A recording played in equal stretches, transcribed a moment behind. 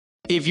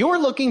If you're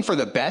looking for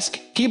the best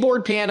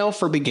keyboard piano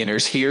for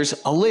beginners, here's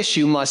a list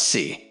you must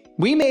see.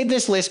 We made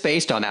this list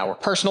based on our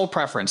personal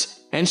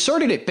preference and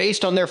sorted it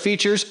based on their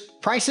features,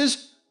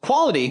 prices,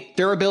 quality,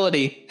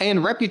 durability,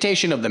 and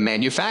reputation of the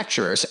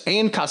manufacturers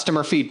and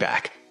customer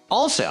feedback.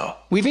 Also,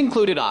 we've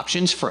included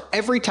options for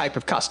every type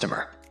of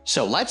customer.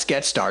 So let's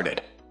get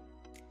started.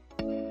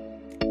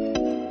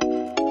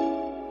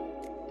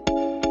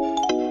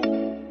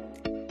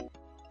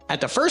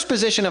 At the first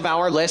position of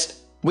our list,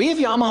 we have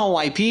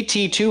Yamaha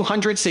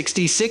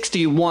YPT260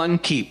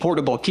 61-key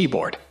portable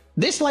keyboard.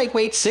 This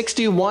lightweight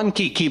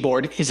 61-key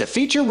keyboard is a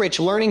feature-rich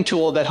learning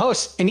tool that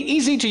hosts an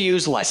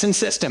easy-to-use lesson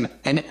system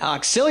and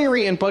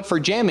auxiliary input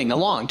for jamming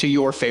along to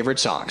your favorite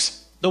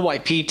songs. The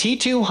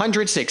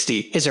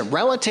YPT260 is a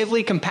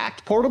relatively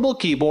compact portable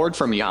keyboard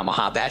from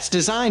Yamaha that's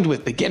designed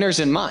with beginners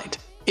in mind.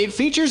 It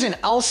features an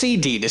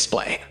LCD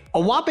display,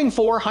 a whopping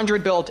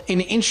 400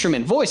 built-in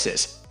instrument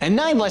voices, and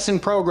 9 lesson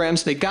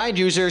programs that guide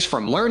users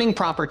from learning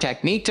proper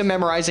technique to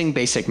memorizing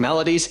basic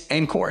melodies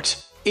and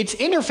chords. Its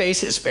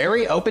interface is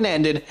very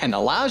open-ended and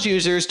allows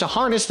users to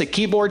harness the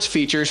keyboard's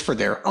features for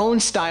their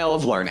own style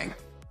of learning,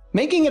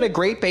 making it a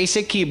great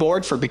basic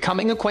keyboard for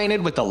becoming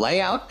acquainted with the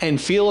layout and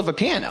feel of a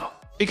piano.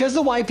 Because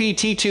the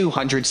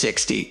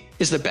YPT260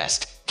 is the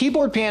best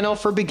keyboard piano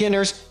for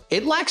beginners,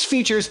 it lacks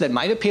features that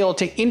might appeal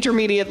to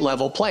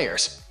intermediate-level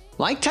players,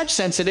 like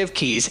touch-sensitive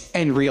keys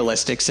and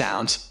realistic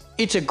sounds.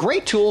 It's a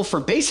great tool for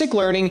basic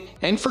learning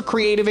and for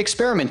creative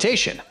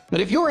experimentation, but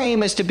if your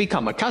aim is to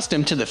become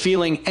accustomed to the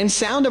feeling and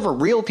sound of a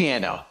real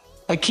piano,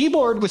 a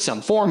keyboard with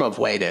some form of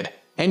weighted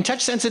and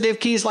touch-sensitive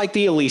keys like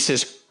the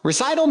Alesis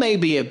Recital may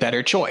be a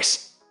better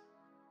choice.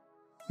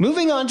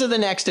 Moving on to the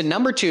next at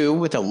number 2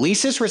 with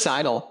Alesis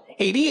Recital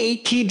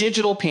 88-key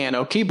digital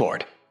piano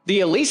keyboard.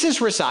 The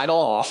Alesis Recital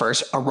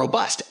offers a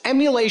robust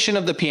emulation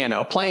of the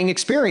piano playing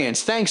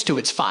experience thanks to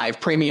its 5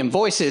 premium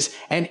voices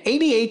and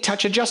 88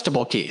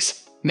 touch-adjustable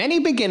keys. Many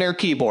beginner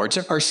keyboards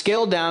are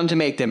scaled down to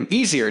make them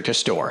easier to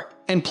store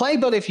and play,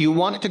 but if you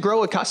want to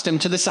grow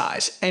accustomed to the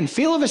size and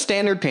feel of a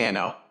standard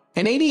piano,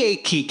 an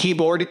 88-key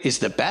keyboard is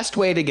the best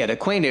way to get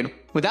acquainted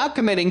without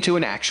committing to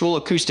an actual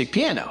acoustic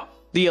piano.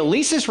 The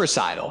Alesis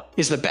Recital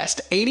is the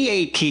best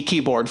 88-key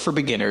keyboard for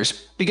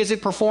beginners because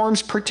it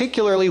performs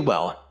particularly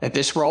well at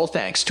this role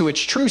thanks to its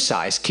true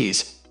size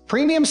keys,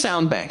 premium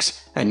sound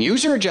banks, and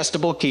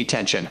user-adjustable key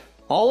tension,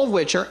 all of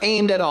which are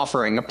aimed at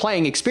offering a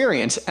playing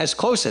experience as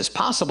close as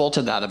possible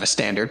to that of a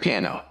standard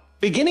piano.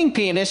 Beginning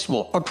pianists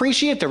will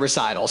appreciate the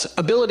Recital's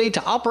ability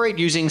to operate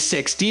using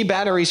 6D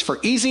batteries for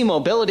easy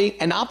mobility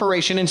and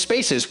operation in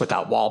spaces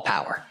without wall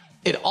power.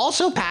 It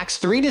also packs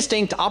 3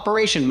 distinct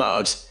operation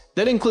modes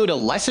that include a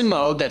lesson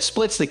mode that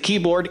splits the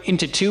keyboard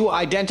into 2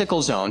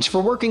 identical zones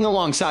for working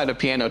alongside a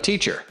piano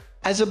teacher.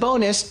 As a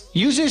bonus,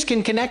 users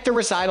can connect the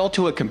Recital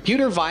to a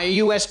computer via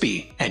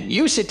USB and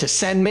use it to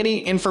send MIDI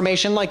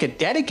information like a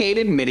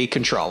dedicated MIDI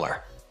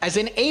controller. As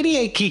an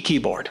 88-key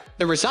keyboard,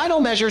 the Recital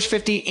measures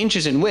 50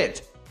 inches in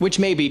width, which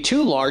may be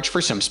too large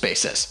for some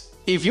spaces.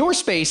 If your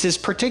space is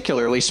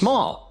particularly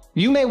small,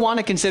 you may want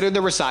to consider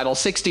the Recital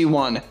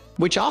 61,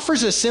 which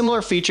offers a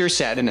similar feature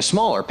set in a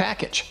smaller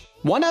package.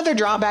 One other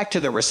drawback to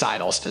the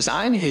Recital's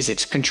design is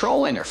its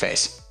control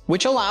interface,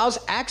 which allows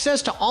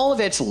access to all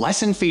of its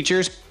lesson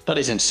features but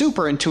isn't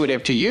super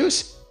intuitive to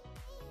use.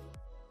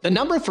 The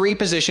number 3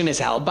 position is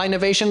held by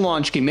Novation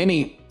Launchkey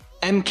Mini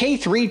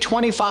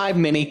MK325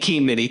 Mini Key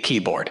MIDI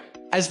Keyboard.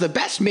 As the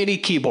best MIDI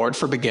keyboard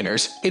for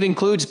beginners, it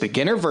includes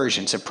beginner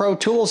versions of Pro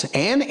Tools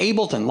and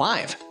Ableton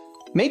Live,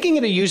 making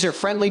it a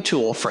user-friendly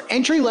tool for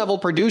entry-level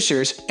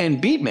producers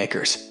and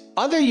beatmakers.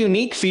 Other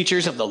unique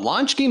features of the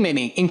Launchkey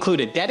Mini include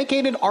a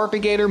dedicated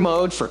arpeggiator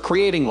mode for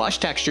creating lush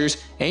textures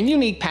and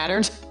unique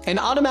patterns, an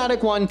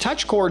automatic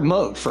one-touch chord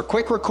mode for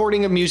quick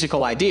recording of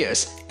musical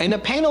ideas, and a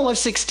panel of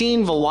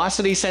 16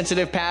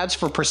 velocity-sensitive pads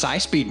for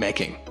precise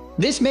beatmaking.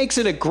 This makes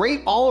it a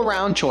great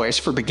all-around choice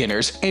for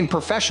beginners and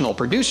professional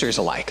producers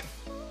alike.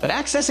 But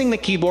accessing the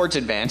keyboard's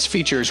advanced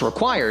features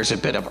requires a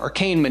bit of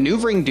arcane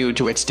maneuvering due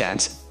to its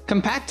dense,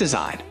 compact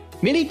design.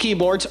 MIDI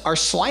keyboards are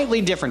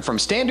slightly different from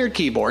standard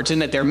keyboards in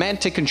that they're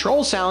meant to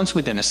control sounds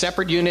within a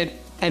separate unit,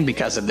 and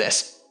because of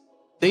this,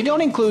 they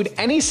don't include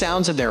any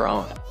sounds of their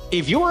own.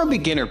 If you're a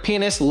beginner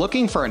pianist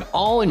looking for an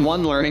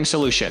all-in-one learning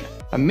solution,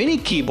 a MIDI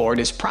keyboard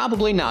is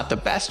probably not the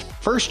best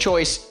first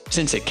choice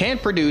since it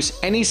can't produce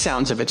any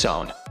sounds of its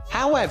own.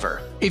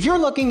 However, if you're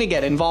looking to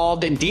get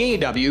involved in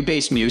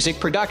DAW-based music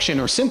production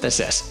or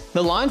synthesis,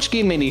 the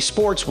Launchkey Mini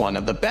sports one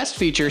of the best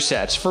feature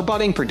sets for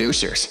budding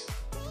producers.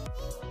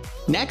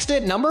 Next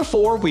at number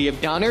 4, we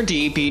have Donner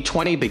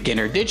DP20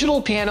 Beginner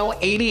Digital Piano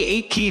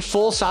 88-key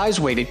full-size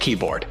weighted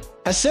keyboard.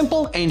 A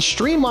simple and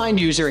streamlined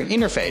user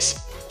interface,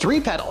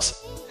 3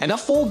 pedals, and a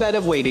full bed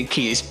of weighted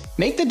keys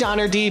make the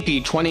Donner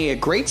DP20 a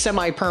great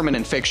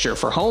semi-permanent fixture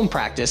for home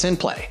practice and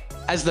play.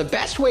 As the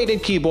best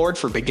weighted keyboard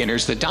for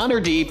beginners, the Donner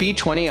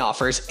DP20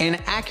 offers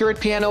an accurate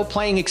piano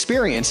playing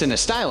experience in a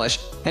stylish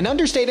and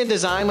understated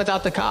design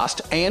without the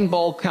cost and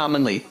bulk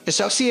commonly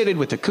associated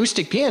with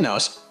acoustic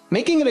pianos,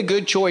 making it a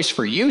good choice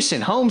for use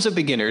in homes of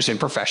beginners and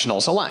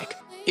professionals alike.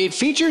 It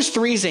features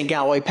 3 zinc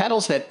alloy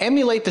pedals that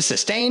emulate the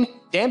sustain,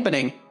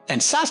 dampening,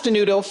 and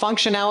sostenuto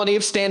functionality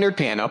of standard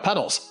piano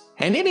pedals,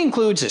 and it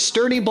includes a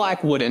sturdy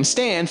black wooden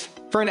stand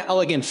for an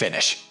elegant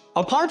finish.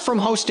 Apart from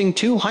hosting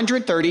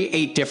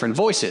 238 different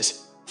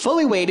voices,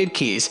 fully weighted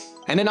keys,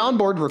 and an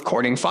onboard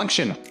recording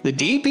function, the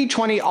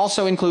DP20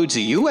 also includes a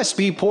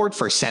USB port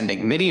for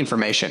sending MIDI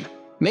information,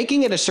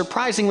 making it a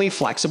surprisingly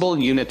flexible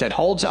unit that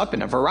holds up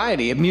in a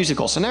variety of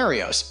musical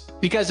scenarios.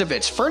 Because of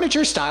its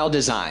furniture-style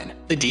design,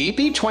 the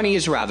DP20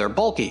 is rather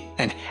bulky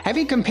and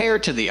heavy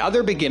compared to the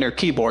other beginner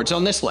keyboards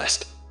on this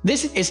list.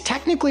 This is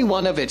technically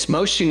one of its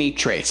most unique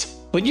traits,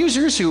 but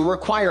users who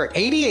require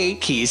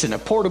 88 keys in a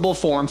portable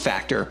form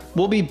factor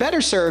will be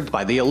better served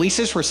by the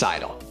Alesis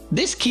Recital.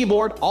 This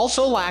keyboard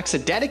also lacks a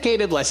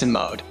dedicated lesson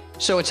mode,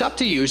 so it's up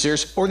to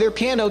users or their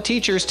piano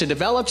teachers to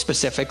develop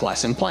specific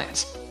lesson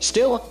plans.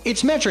 Still,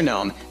 its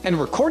metronome and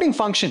recording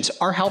functions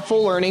are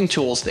helpful learning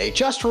tools. They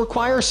just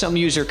require some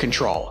user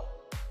control.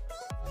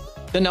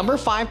 The number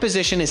 5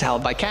 position is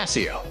held by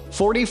Casio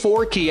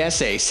 44-key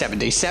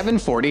SA77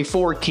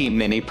 44-key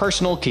mini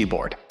personal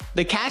keyboard.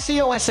 The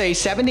Casio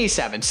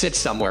SA77 sits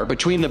somewhere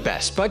between the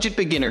best budget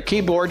beginner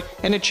keyboard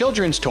and a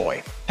children's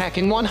toy,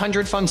 packing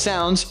 100 fun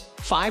sounds,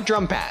 5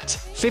 drum pads,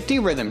 50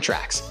 rhythm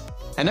tracks,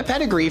 and a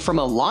pedigree from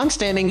a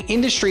long-standing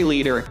industry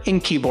leader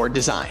in keyboard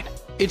design.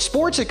 It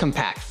sports a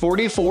compact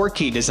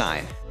 44-key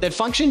design that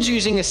functions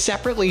using a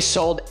separately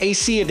sold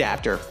AC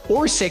adapter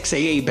or 6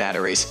 AA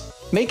batteries,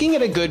 making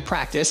it a good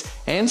practice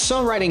and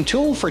songwriting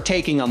tool for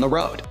taking on the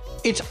road.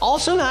 It's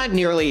also not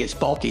nearly as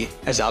bulky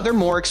as other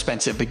more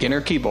expensive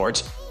beginner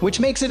keyboards, which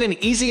makes it an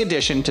easy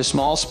addition to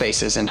small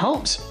spaces and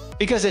homes.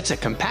 Because it's a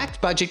compact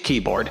budget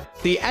keyboard,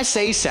 the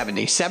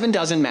SA77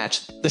 doesn't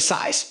match the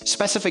size,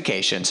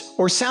 specifications,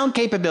 or sound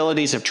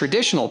capabilities of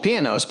traditional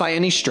pianos by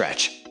any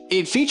stretch.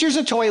 It features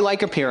a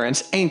toy-like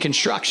appearance and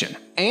construction,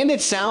 and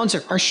its sounds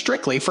are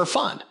strictly for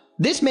fun.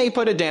 This may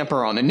put a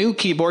damper on a new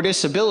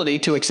keyboardist's ability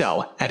to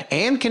excel at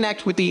and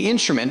connect with the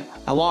instrument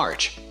at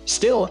large.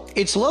 Still,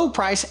 its low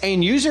price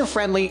and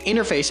user-friendly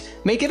interface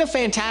make it a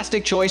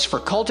fantastic choice for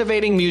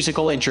cultivating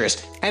musical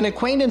interest and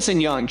acquaintance in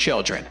young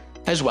children,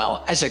 as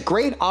well as a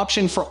great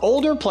option for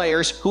older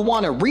players who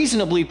want a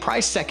reasonably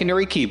priced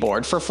secondary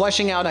keyboard for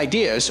fleshing out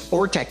ideas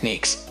or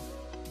techniques.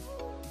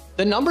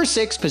 The number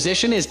 6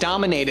 position is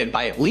dominated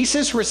by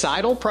Alesis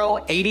Recital Pro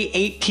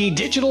 88-key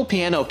digital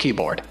piano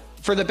keyboard.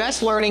 For the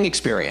best learning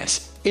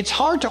experience, it's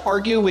hard to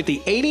argue with the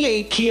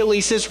 88-key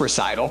Alesis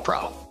Recital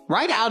Pro.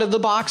 Right out of the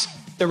box,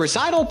 the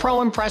Recital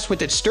Pro impressed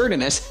with its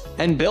sturdiness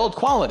and build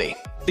quality.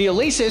 The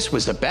Alesis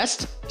was the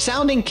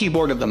best-sounding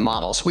keyboard of the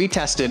models we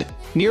tested,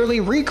 nearly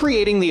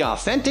recreating the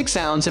authentic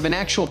sounds of an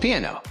actual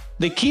piano.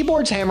 The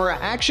keyboard's hammer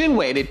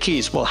action-weighted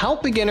keys will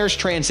help beginners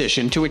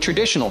transition to a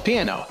traditional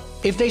piano,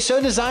 if they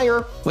so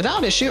desire,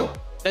 without issue.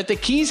 That the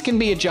keys can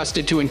be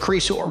adjusted to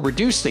increase or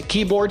reduce the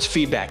keyboard's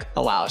feedback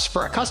allows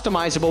for a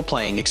customizable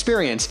playing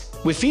experience,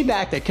 with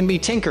feedback that can be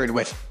tinkered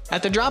with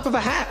at the drop of a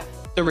hat.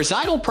 The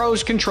Recital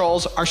Pro's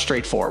controls are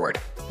straightforward.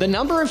 The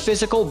number of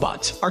physical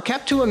buttons are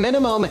kept to a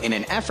minimum in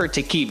an effort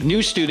to keep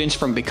new students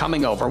from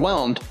becoming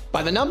overwhelmed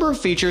by the number of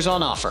features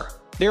on offer.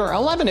 There are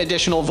 11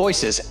 additional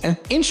voices and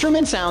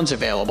instrument sounds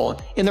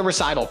available in the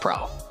Recital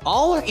Pro.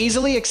 All are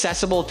easily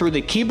accessible through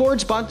the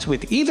keyboard's buttons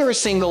with either a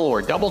single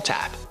or double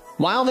tap.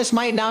 While this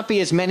might not be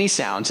as many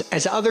sounds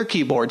as other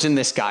keyboards in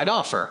this guide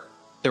offer,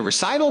 the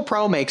Recital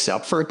Pro makes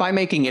up for it by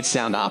making its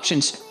sound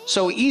options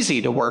so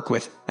easy to work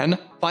with and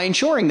by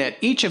ensuring that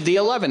each of the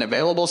 11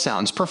 available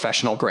sounds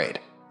professional grade.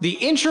 The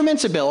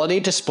instrument's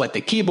ability to split the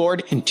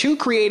keyboard in two,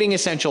 creating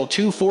essential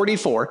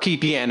 244-key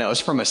pianos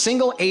from a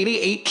single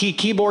 88-key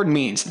keyboard,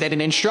 means that an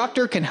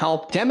instructor can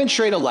help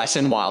demonstrate a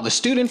lesson while the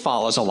student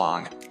follows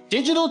along.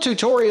 Digital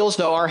tutorials,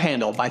 though, are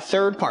handled by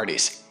third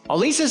parties.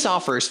 Alesis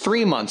offers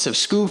 3 months of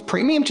Scoof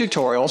Premium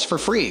tutorials for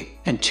free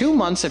and 2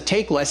 months of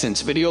Take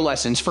Lessons video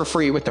lessons for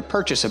free with the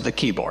purchase of the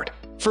keyboard.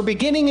 For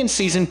beginning and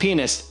seasoned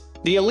pianists,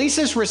 the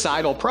Alesis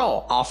Recital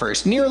Pro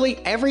offers nearly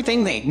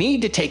everything they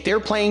need to take their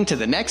playing to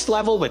the next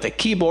level with a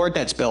keyboard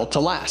that's built to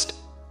last.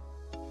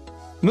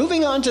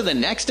 Moving on to the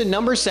next at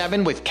number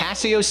 7 with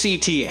Casio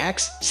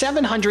CTX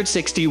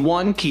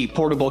 761-key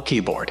portable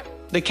keyboard.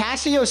 The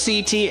Casio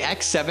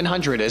CTX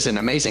 700 is an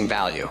amazing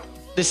value.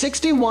 The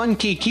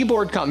 61-key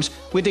keyboard comes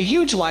with a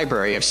huge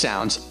library of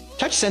sounds,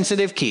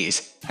 touch-sensitive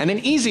keys, and an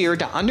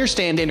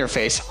easier-to-understand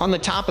interface on the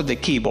top of the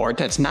keyboard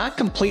that's not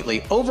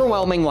completely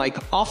overwhelming like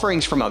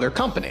offerings from other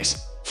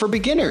companies. For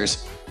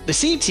beginners, the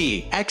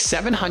CTX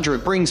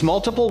 700 brings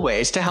multiple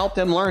ways to help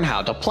them learn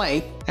how to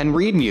play and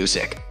read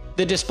music.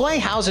 The display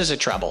houses a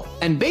treble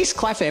and bass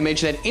clef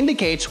image that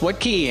indicates what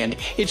key and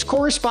its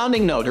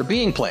corresponding note are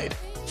being played.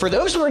 For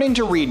those learning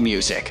to read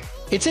music,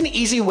 it's an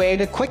easy way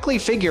to quickly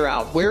figure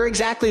out where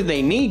exactly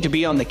they need to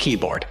be on the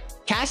keyboard.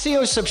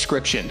 Casio's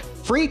subscription,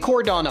 free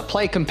Cordana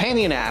Play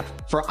companion app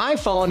for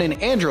iPhone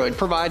and Android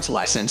provides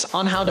lessons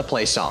on how to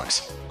play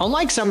songs.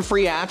 Unlike some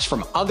free apps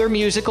from other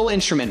musical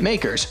instrument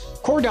makers,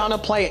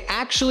 Cordana Play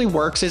actually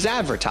works as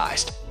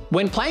advertised.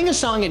 When playing a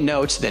song, it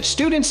notes that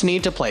students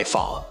need to play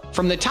fall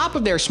from the top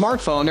of their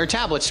smartphone or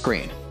tablet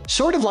screen.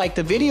 sort of like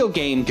the video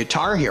game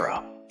Guitar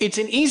Hero. It's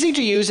an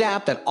easy-to-use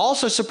app that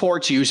also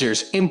supports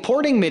users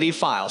importing MIDI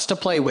files to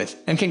play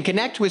with and can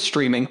connect with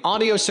streaming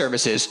audio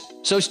services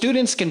so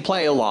students can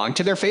play along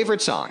to their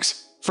favorite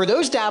songs. For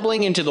those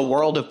dabbling into the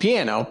world of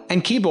piano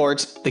and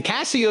keyboards, the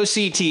Casio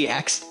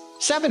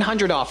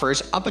CTX700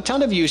 offers up a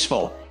ton of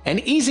useful and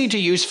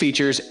easy-to-use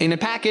features in a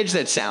package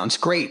that sounds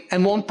great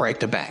and won't break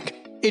the bank.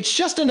 It's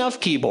just enough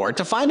keyboard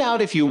to find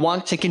out if you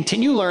want to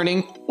continue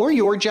learning or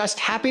you're just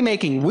happy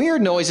making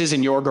weird noises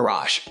in your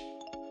garage.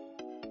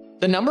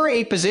 The number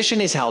 8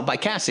 position is held by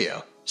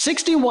Casio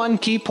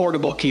 61-key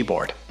portable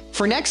keyboard.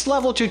 For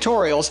next-level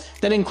tutorials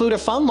that include a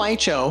fun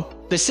light show,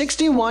 the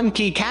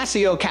 61-key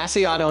Casio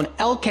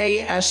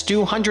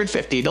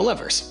LKS250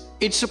 delivers.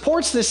 It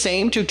supports the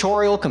same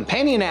tutorial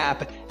companion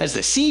app as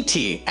the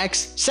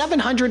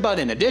CTX700, but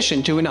in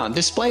addition to an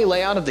on-display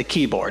layout of the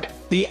keyboard,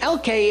 the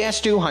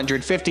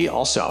LKS250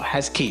 also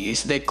has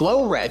keys that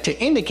glow red to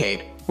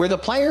indicate where the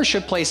player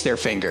should place their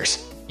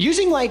fingers.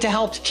 Using light to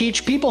help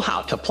teach people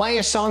how to play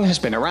a song has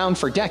been around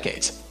for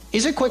decades.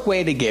 Is a quick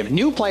way to give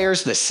new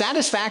players the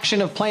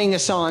satisfaction of playing a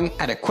song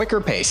at a quicker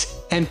pace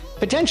and,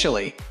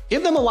 potentially,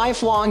 give them a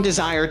lifelong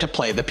desire to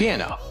play the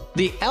piano.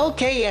 The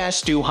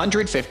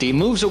LKS250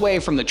 moves away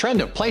from the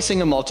trend of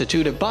placing a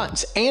multitude of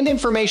buttons and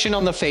information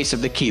on the face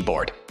of the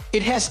keyboard.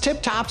 It has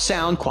tip-top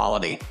sound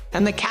quality,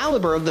 and the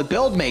caliber of the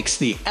build makes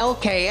the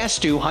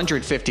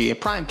LKS250 a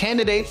prime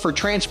candidate for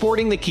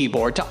transporting the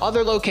keyboard to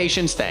other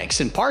locations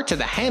thanks in part to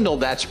the handle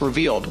that's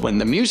revealed when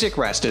the music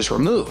rest is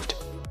removed.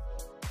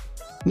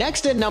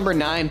 Next at number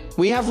 9,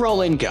 we have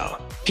Roland Go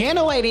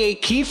Piano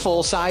 88-key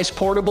full-size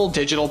portable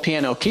digital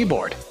piano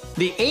keyboard.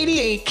 The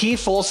 88-key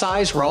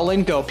full-size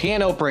Roland Go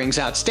Piano brings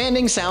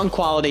outstanding sound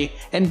quality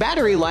and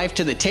battery life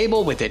to the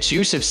table with its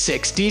use of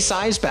 6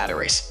 D-size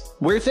batteries.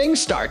 Where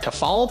things start to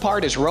fall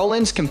apart is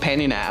Roland's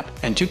companion app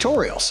and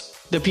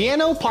tutorials. The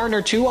Piano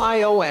Partner 2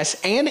 iOS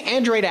and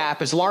Android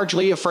app is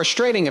largely a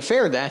frustrating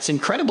affair that's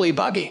incredibly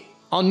buggy.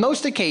 On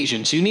most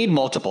occasions, you need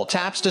multiple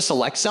taps to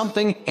select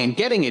something, and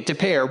getting it to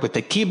pair with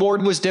the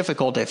keyboard was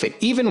difficult if it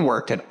even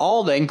worked at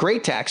all. Then gray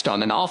text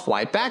on an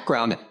off-white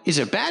background is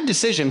a bad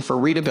decision for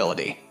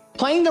readability.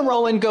 Playing the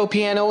Roland Go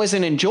Piano is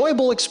an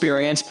enjoyable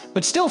experience,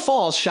 but still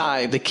falls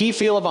shy of the key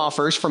feel of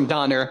offers from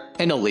Donner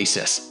and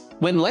Alesis.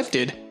 When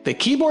lifted, the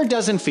keyboard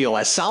doesn't feel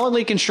as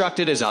solidly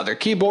constructed as other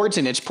keyboards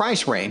in its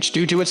price range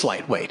due to its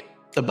lightweight.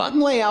 The button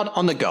layout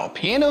on the Go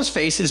Piano's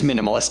face is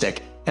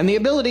minimalistic, and the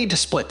ability to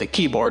split the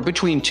keyboard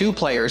between 2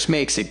 players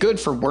makes it good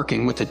for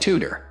working with a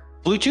tutor.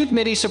 Bluetooth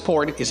MIDI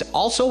support is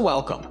also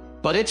welcome,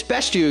 but it's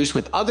best used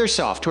with other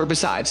software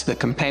besides the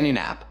companion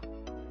app.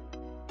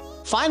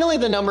 Finally,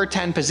 the number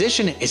 10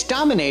 position is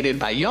dominated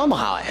by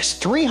Yamaha's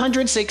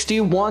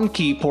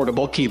 361-key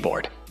portable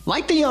keyboard.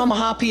 Like the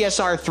Yamaha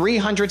PSR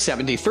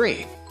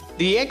 373,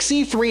 the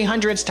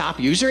XC300's top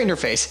user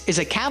interface is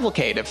a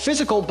cavalcade of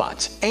physical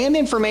buttons and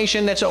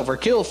information that's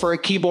overkill for a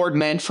keyboard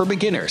meant for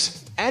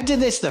beginners. Add to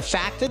this the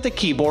fact that the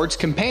keyboard's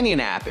companion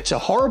app is a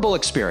horrible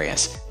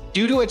experience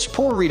due to its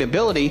poor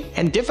readability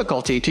and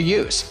difficulty to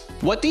use.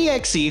 What the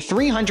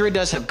XC300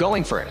 does have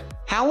going for it,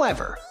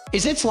 however,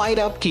 is its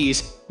light-up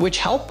keys, which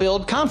help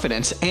build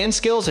confidence and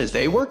skills as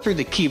they work through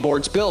the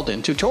keyboard's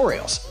built-in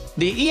tutorials.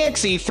 The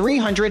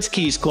EXE300's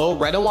keys glow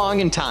red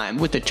along in time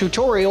with the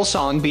tutorial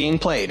song being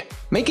played,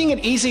 making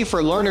it easy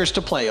for learners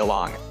to play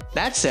along.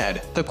 That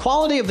said, the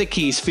quality of the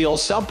keys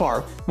feels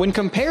subpar when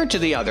compared to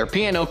the other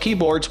piano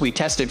keyboards we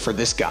tested for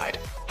this guide.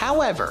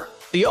 However,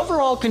 the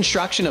overall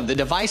construction of the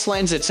device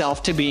lends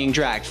itself to being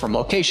dragged from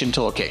location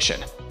to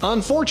location.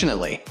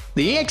 Unfortunately,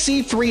 the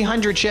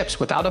EXE300 ships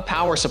without a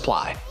power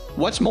supply.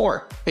 What's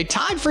more, it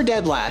tied for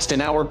dead last in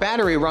our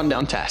battery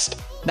rundown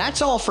test.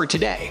 That's all for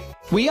today.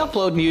 We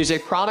upload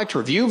music product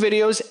review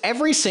videos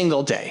every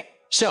single day,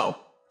 so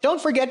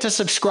don't forget to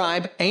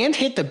subscribe and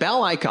hit the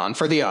bell icon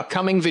for the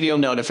upcoming video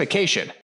notification.